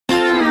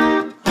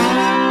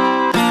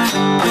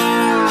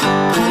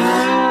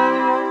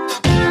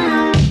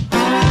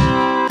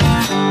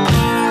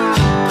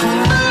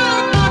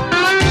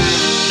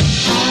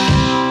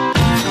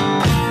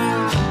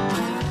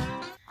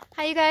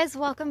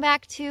welcome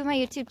back to my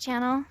YouTube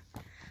channel.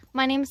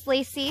 My name's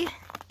Lacey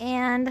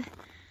and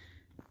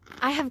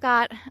I have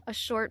got a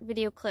short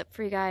video clip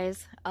for you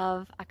guys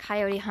of a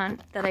coyote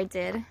hunt that I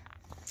did.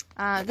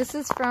 This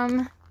is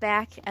from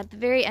back at the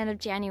very end of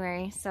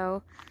January,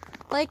 so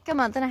like a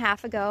month and a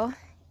half ago,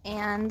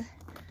 and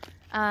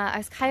I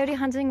was coyote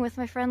hunting with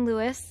my friend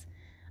Lewis.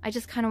 I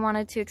just kind of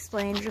wanted to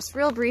explain just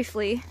real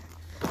briefly.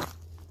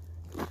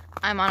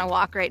 I'm on a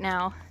walk right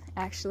now,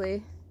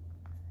 actually,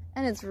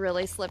 and it's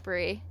really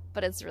slippery,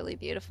 but it's really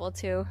beautiful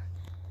too.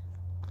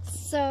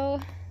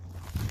 So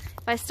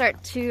if I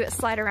start to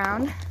slide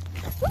around,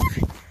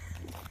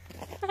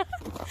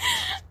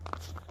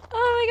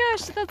 oh my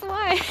gosh, that's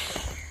why.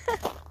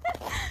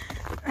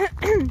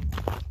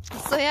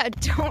 So yeah,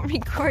 don't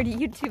record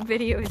YouTube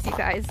videos, you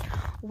guys,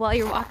 while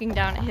you're walking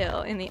down a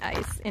hill in the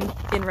ice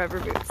in rubber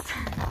boots.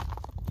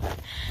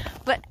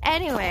 But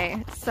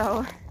anyway,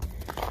 so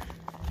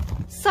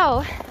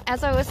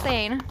as I was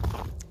saying,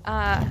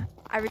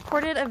 I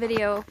recorded a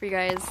video for you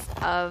guys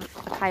of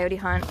a coyote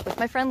hunt with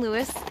my friend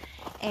Lewis,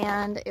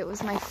 and it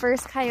was my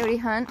first coyote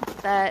hunt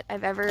that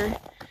I've ever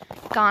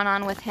gone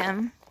on with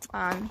him.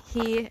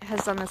 He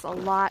has done this a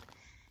lot.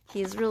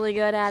 He's really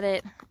good at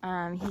it.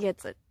 He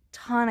gets a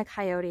ton of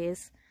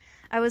coyotes.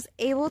 I was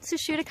able to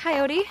shoot a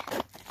coyote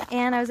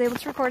and I was able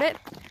to record it.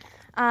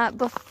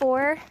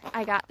 Before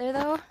I got there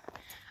though,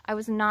 I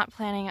was not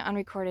planning on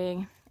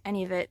recording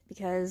any of it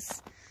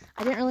because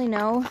I didn't really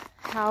know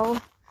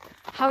how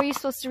are you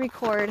supposed to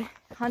record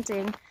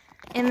hunting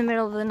in the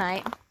middle of the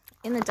night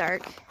in the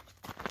dark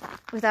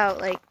without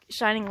like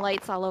shining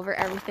lights all over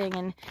everything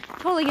and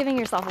totally giving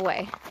yourself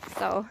away.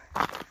 So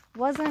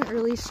wasn't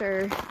really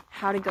sure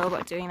how to go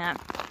about doing that,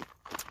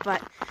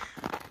 but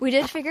we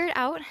did figure it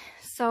out.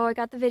 So I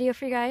got the video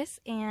for you guys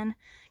and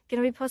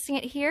gonna be posting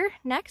it here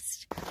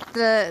next.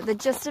 The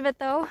gist of it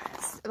though,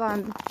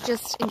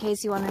 just in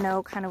case you want to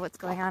know kind of what's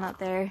going on out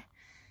there,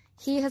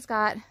 he has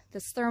got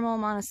this thermal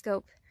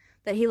monoscope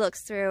that he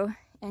looks through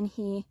and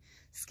he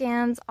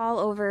scans all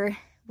over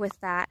with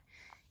that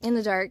in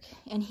the dark,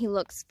 and he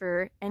looks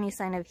for any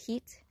sign of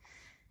heat,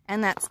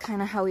 and that's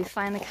kind of how we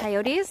find the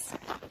coyotes.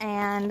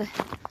 And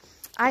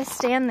I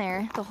stand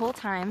there the whole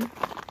time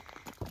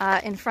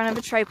in front of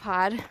a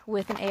tripod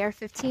with an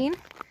AR-15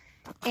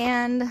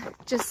 and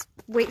just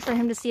wait for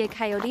him to see a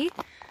coyote.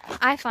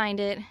 I find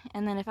it,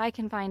 and then if I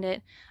can find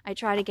it, I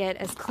try to get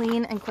as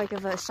clean and quick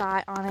of a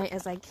shot on it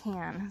as I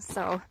can.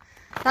 So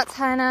that's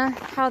kind of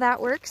how that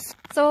works.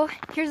 So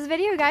here's the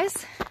video,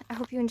 guys. I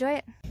hope you enjoy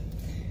it.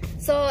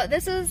 So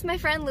this is my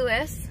friend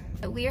Lewis.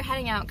 We are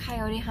heading out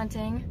coyote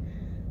hunting.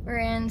 We're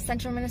in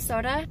central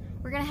Minnesota.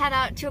 We're gonna head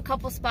out to a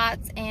couple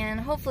spots and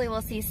hopefully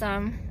we'll see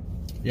some.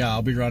 Yeah,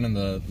 I'll be running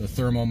the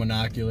thermal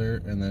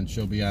monocular, and then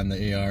she'll be on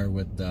the AR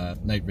with the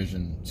night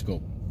vision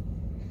scope.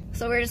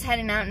 So we're just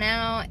heading out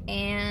now,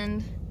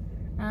 and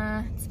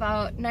it's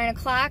about 9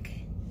 o'clock.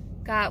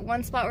 Got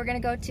one spot we're gonna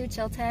go to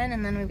till 10,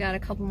 and then we've got a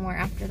couple more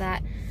after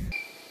that.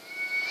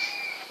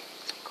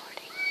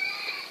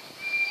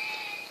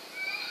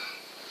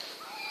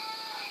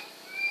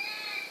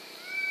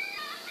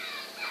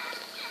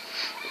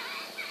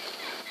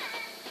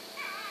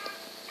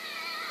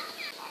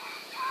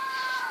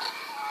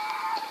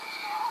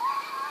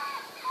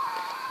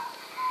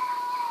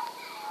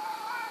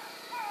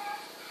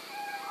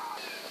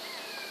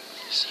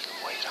 See the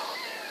weight on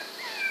there.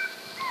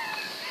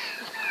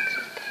 The fox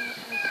is okay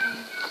every time.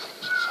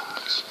 The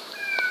fox.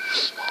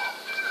 Small,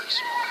 really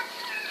small.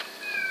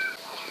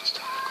 Oh, it's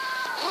done.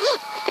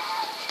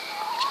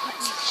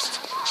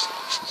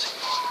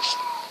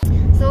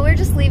 So we're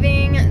just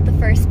leaving the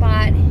first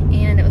spot,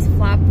 and it was a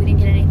flop. We didn't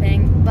get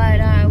anything, but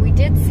we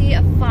did see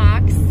a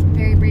fox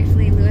very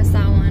briefly. Lewis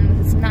saw one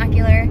with his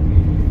binocular,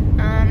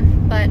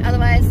 but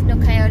otherwise no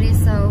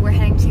coyotes. So we're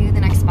heading to the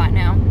next spot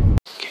now.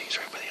 Okay, he's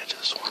right by the edge of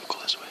the swamp. Go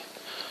this way.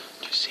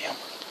 Do you see him?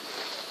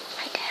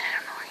 I can't. I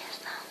don't know where he is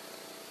now.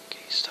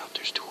 Okay, stop.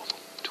 There's two of them.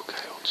 Two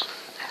coyotes.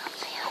 I don't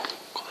see him. No,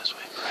 go this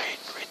way.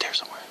 Right there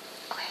somewhere.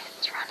 Okay,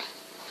 it's running.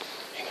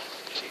 Hang on.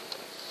 See?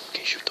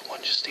 Okay, shoot the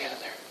one just standing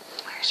there.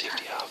 Where is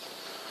Safety off.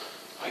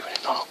 Wait a minute.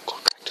 No, go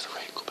back to the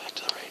right. Go back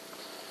to the right.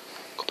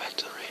 Go back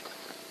to the right.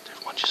 There's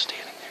one just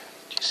standing there.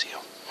 Do you see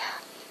him? Yeah.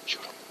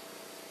 Shoot him.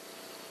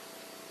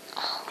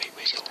 Oh,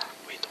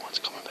 Wait, the one's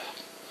coming back.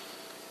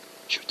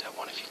 Shoot that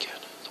one if you can.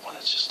 The one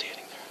that's just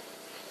standing there.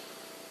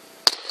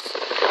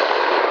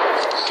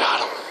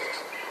 Got him.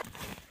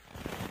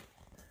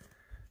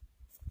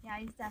 yeah,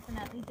 he's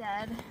definitely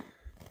dead.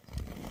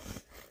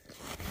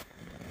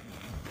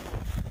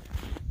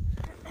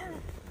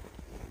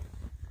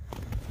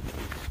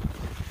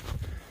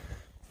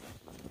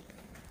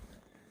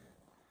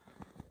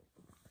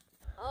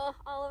 Oh,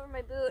 all over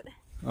my boot.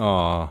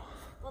 Oh.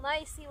 Well, now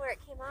you see where it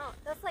came out.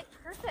 That's like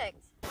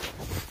perfect.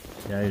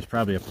 Yeah, he was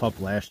probably a pup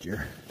last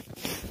year.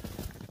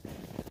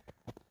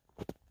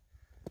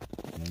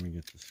 Let me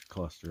get this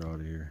cluster out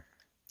of here.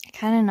 I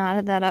kind of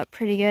knotted that up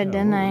pretty good,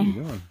 didn't I? What are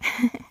you doing?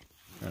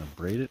 Trying to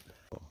braid it?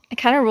 I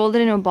kind of rolled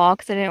it into a ball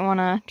because I didn't want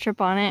to trip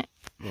on it.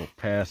 A little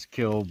pass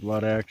kill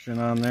blood action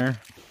on there.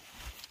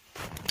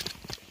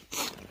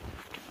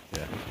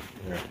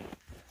 Here,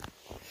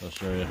 I'll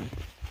show you.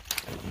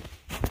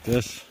 Like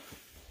this,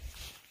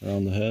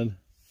 around the head.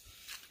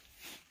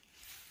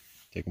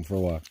 Take them for a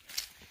walk.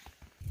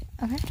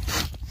 Okay.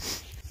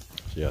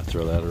 So yeah,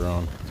 throw that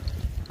around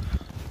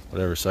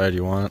whatever side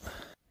you want.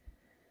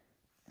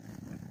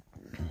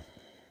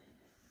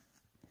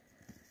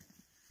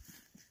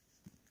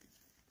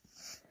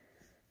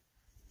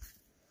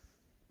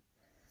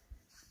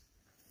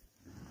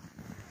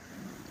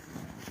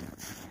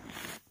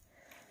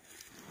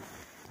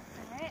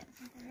 Alright, I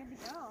think we're good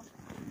to go.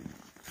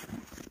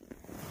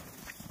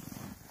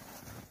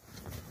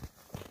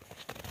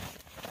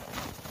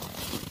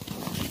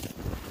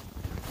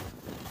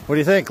 What do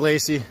you think,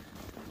 Lacey?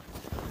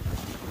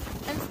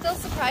 I'm still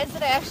surprised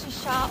that I actually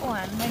shot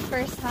one my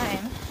first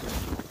time.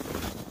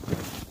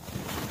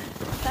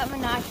 That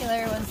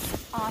monocular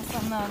was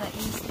awesome though, that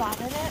you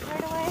spotted it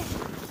right away.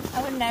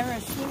 I would never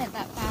have seen it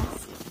that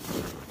fast.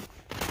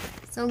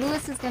 So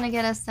Lewis is going to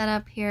get us set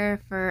up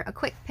here for a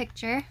quick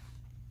picture.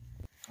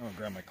 I'm gonna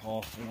grab my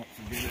call so I don't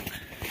forget it.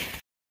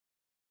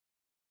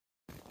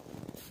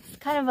 It's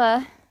kind of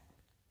a,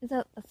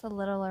 that's a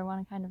littler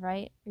one kind of,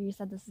 right? Or you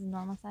said this is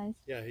normal size?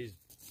 Yeah, he's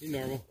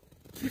normal.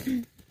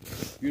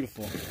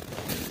 Beautiful.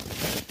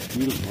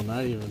 Beautiful,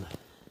 not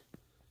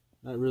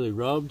really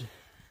rubbed.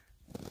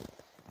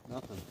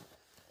 Nothing.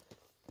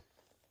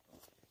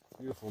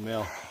 Beautiful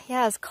male.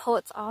 Yeah, his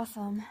coat's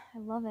awesome. I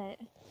love it.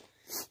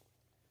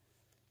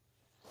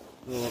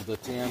 Little of the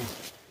tan.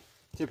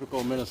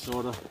 Typical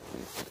Minnesota.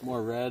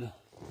 More red.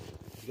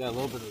 He's got a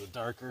little bit of the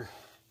darker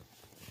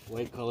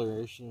white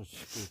coloration, which is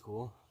pretty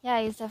cool.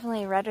 Yeah, he's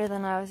definitely redder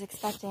than I was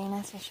expecting,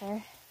 that's for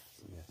sure.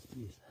 Yeah,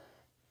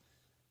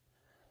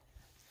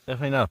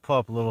 definitely not a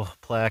pup, a little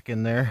plaque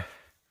in there,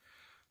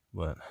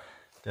 but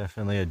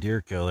definitely a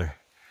deer killer.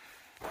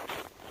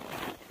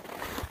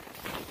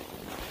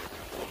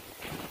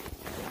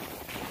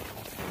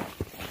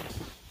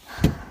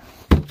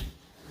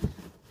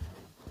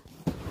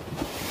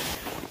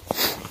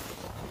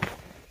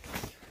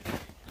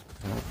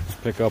 Let's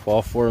pick up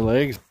all 4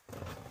 legs.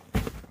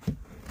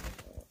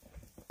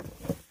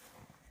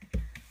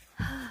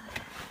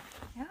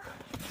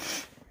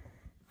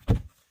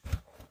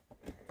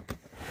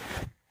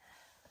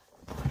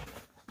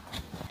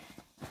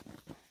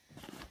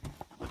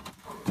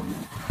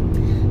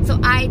 So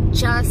I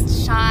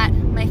just shot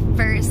my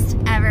first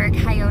ever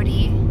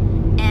coyote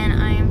and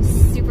I am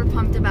super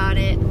pumped about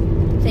it.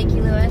 Thank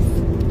you, Lewis.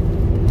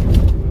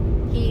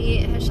 He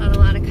has shot a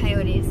lot of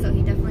coyotes, so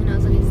he definitely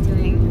knows what he's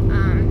doing.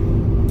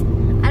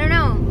 I don't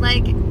know,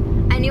 like,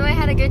 I knew I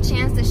had a good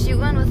chance to shoot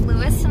one with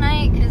Lewis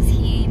tonight because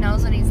he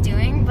knows what he's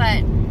doing,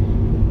 but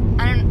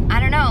I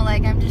don't know,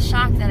 like, I'm just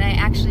shocked that I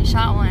actually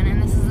shot one,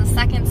 and this is the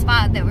second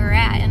spot that we were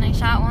at, and I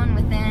shot one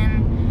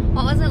within,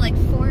 what was it, like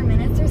 4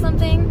 minutes or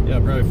something? Yeah,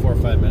 probably 4 or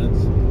 5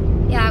 minutes.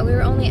 Yeah, we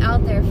were only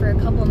out there for a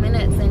couple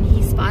minutes and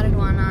he spotted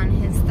one on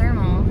his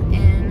thermal,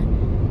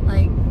 and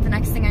like the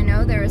next thing I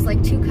know there was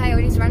like 2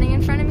 coyotes running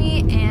in front of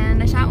me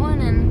and I shot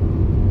one,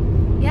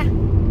 and yeah,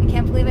 I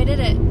can't believe I did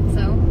it,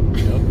 so.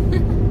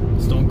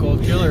 Yep. Stone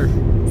cold killer.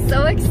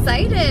 So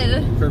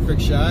excited.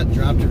 Perfect shot,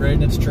 dropped it right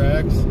in its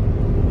tracks.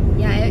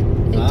 Yeah,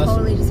 it awesome.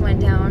 Totally just went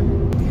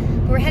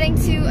down. We're heading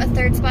to a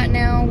third spot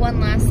now, one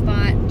last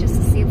spot, just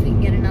to see if we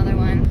can get another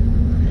one.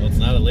 Well, it's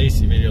not a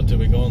Lacey video till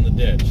we go in the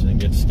ditch and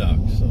get stuck.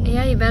 So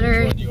yeah, you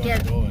better which one do you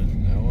want to go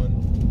in? That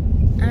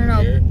one? I don't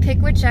know. Here? Pick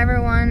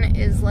whichever one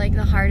is like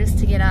the hardest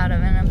to get out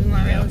of and it'll be more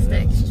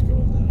realistic. Let's just go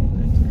with that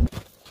one right there.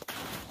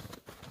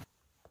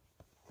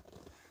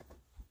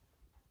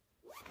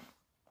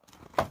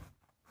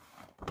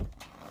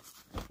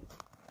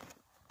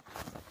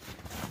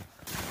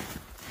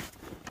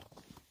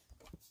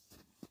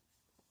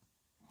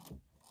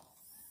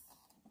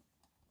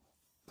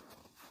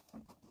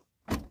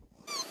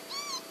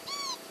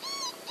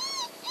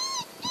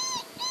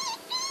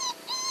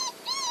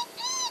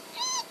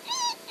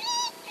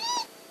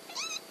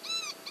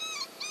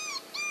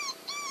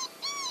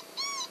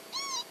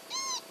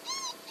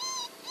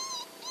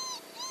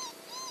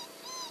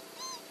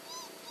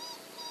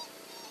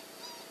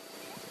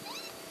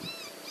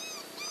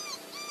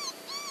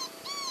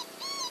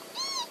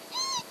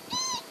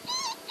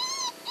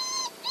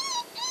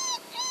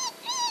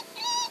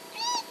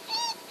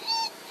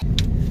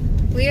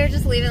 We are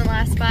just leaving the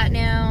last spot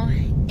now,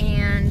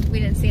 and we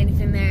didn't see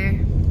anything there,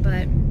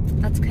 but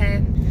that's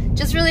okay.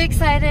 Just really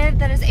excited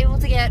that I was able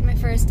to get my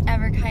first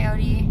ever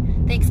coyote.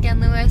 Thanks again,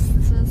 Lewis.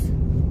 This was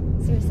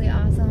seriously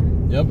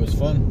awesome. Yep, it was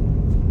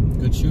fun.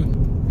 Good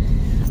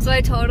shooting. So I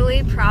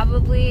totally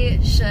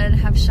probably should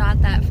have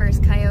shot that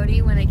first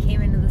coyote when I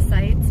came into the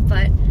sights,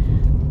 but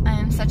I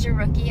am such a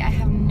rookie. I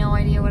have no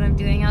idea what I'm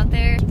doing out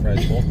there.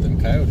 Surprised both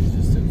them coyotes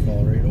just didn't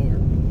fall right over.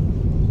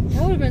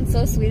 That would have been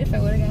so sweet if I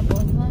would have got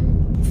both of them.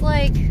 It's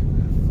like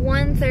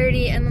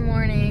 1:30 in the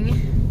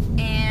morning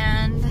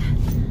and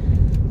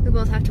we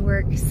both have to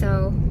work,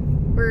 so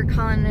we're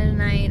calling it a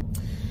night.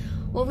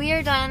 Well, we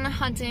are done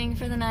hunting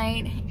for the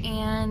night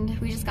and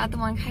we just got the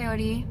one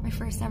coyote, my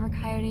first ever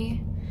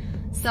coyote.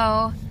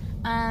 So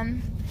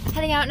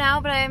Heading out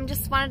now, but I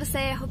just wanted to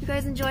say I hope you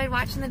guys enjoyed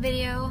watching the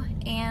video,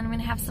 and I'm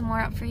gonna have some more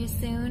up for you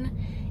soon.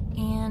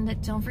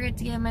 And don't forget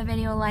to give my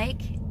video a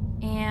like,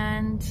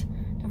 and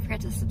don't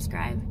forget to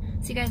subscribe.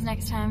 See you guys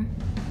next time.